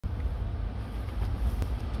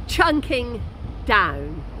Chunking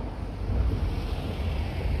down.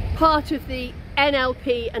 Part of the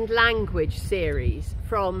NLP and Language series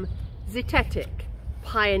from Zetetic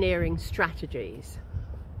Pioneering Strategies.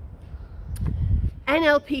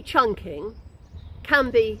 NLP chunking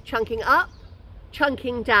can be chunking up,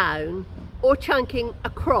 chunking down, or chunking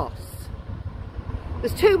across.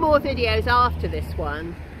 There's two more videos after this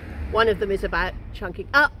one. One of them is about chunking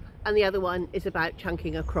up and the other one is about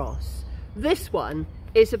chunking across. This one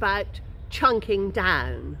is about chunking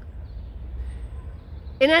down.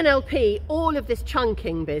 In NLP, all of this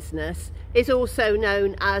chunking business is also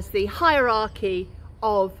known as the hierarchy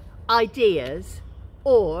of ideas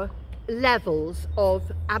or levels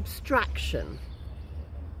of abstraction.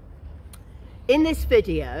 In this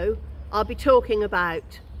video, I'll be talking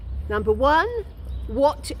about, number one,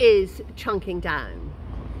 what is chunking down?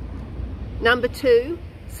 Number two,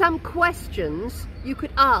 some questions you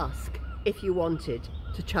could ask if you wanted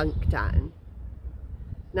to chunk down.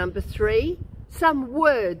 Number three, some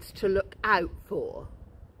words to look out for.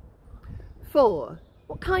 4,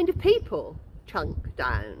 what kind of people chunk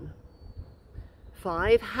down?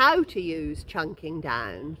 5, how to use chunking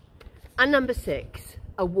down. And number 6,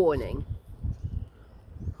 a warning.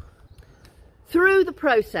 Through the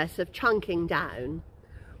process of chunking down,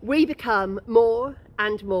 we become more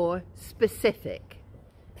and more specific.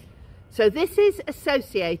 So this is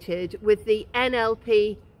associated with the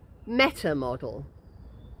NLP meta model.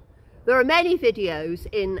 There are many videos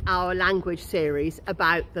in our language series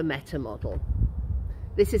about the meta model.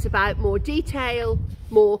 This is about more detail,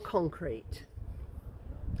 more concrete.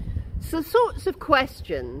 So the sorts of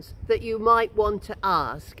questions that you might want to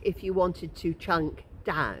ask if you wanted to chunk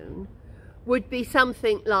down would be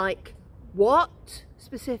something like, what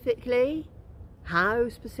specifically? How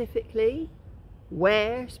specifically?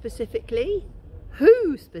 Where specifically?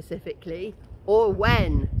 Who specifically? Or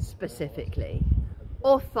when specifically?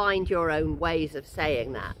 Or find your own ways of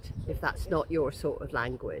saying that, if that's not your sort of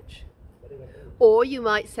language. Or you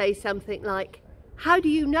might say something like, how do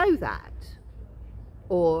you know that?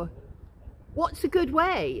 Or, what's a good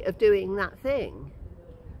way of doing that thing?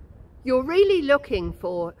 You're really looking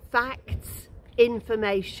for facts,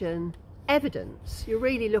 information, evidence. You're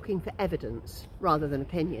really looking for evidence rather than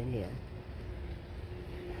opinion here.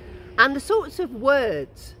 And the sorts of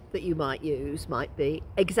words that you might use might be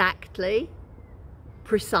exactly,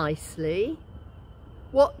 precisely,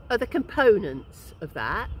 what are the components of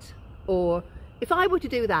that? Or if I were to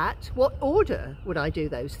do that, what order would I do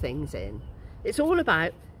those things in? It's all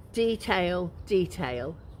about detail,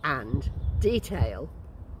 detail, and detail.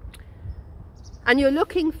 And you're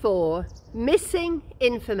looking for missing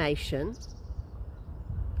information.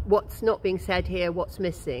 What's not being said here? What's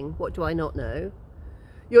missing? What do I not know?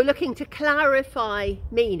 You're looking to clarify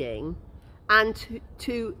meaning and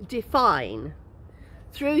to define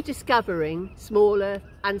through discovering smaller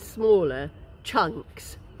and smaller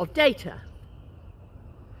chunks of data.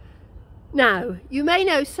 Now, you may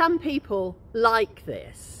know some people like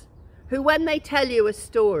this, who when they tell you a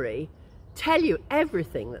story, tell you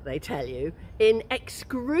everything that they tell you in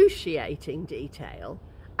excruciating detail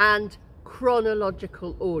and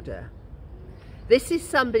chronological order. This is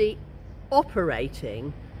somebody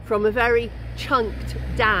operating from a very chunked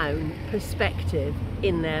down perspective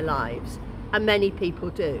in their lives, and many people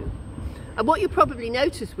do. And what you probably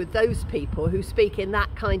notice with those people who speak in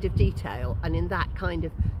that kind of detail and in that kind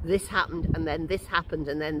of this happened and then this happened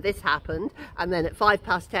and then this happened and then at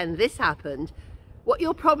 10:05 this happened, what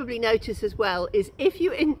you'll probably notice as well is if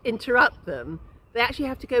you interrupt them, they actually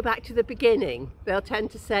have to go back to the beginning. They'll tend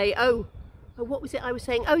to say, oh, what was it I was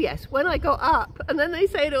saying? Oh yes, when I got up, and then they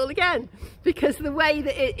say it all again, because the way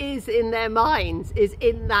that it is in their minds is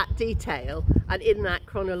in that detail and in that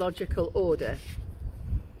chronological order.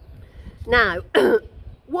 Now,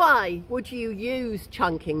 why would you use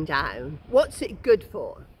chunking down? What's it good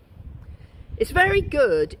for? It's very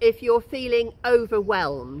good if you're feeling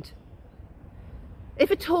overwhelmed.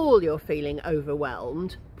 If at all you're feeling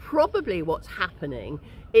overwhelmed, probably what's happening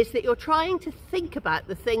is that you're trying to think about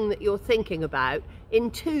the thing that you're thinking about in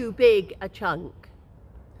too big a chunk.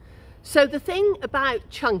 So the thing about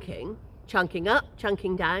chunking up,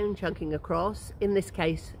 chunking down, chunking across, in this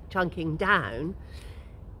case chunking down,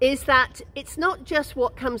 is that it's not just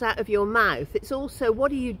what comes out of your mouth, it's also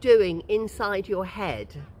what are you doing inside your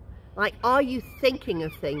head. Like, are you thinking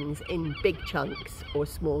of things in big chunks or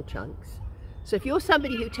small chunks? So if you're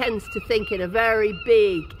somebody who tends to think in a very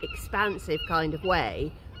big, expansive kind of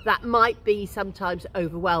way, that might be sometimes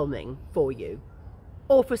overwhelming for you,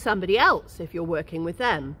 or for somebody else if you're working with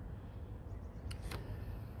them.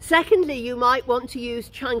 Secondly, you might want to use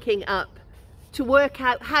chunking up to work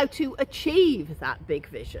out how to achieve that big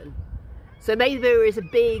vision. So maybe there is a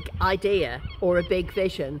big idea or a big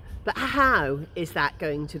vision, but how is that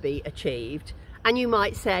going to be achieved? And you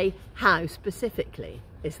might say, how specifically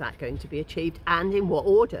is that going to be achieved and in what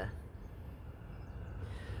order?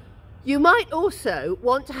 You might also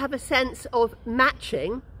want to have a sense of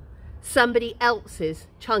matching somebody else's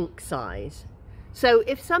chunk size. So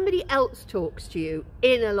if somebody else talks to you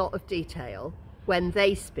in a lot of detail when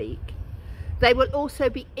they speak, they will also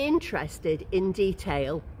be interested in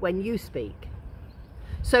detail when you speak.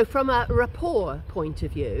 So from a rapport point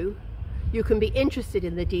of view, you can be interested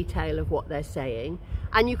in the detail of what they're saying,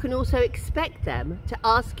 and you can also expect them to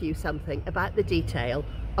ask you something about the detail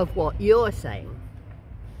of what you're saying.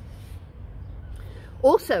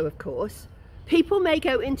 Also, of course, people may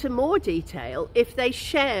go into more detail if they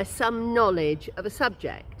share some knowledge of a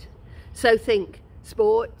subject. So think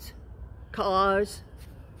sport, cars,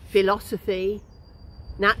 philosophy,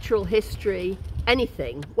 natural history,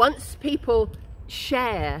 anything. Once people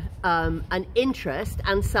share an interest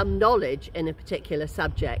and some knowledge in a particular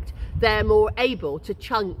subject, they're more able to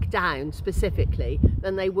chunk down specifically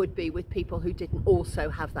than they would be with people who didn't also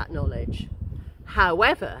have that knowledge.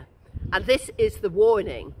 However, and this is the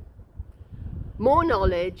warning, more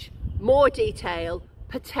knowledge, more detail,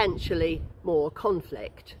 potentially more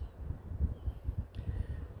conflict.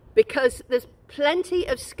 Because there's plenty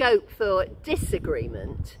of scope for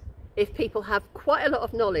disagreement if people have quite a lot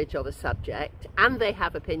of knowledge of a subject and they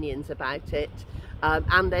have opinions about it,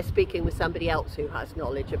 and they're speaking with somebody else who has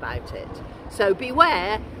knowledge about it. So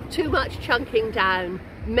beware, too much chunking down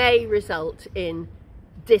may result in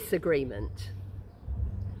disagreement.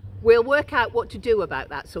 We'll work out what to do about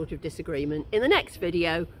that sort of disagreement in the next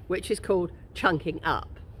video, which is called chunking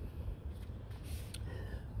up.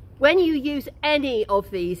 When you use any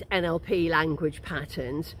of these NLP language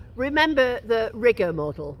patterns, remember the rigor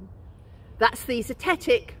model. That's the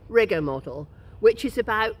zetetic rigor model, which is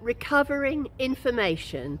about recovering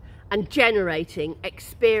information and generating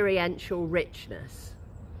experiential richness.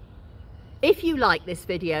 If you like this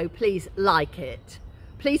video, please like it.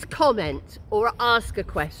 Please comment or ask a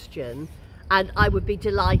question, and I would be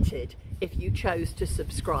delighted if you chose to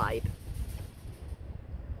subscribe.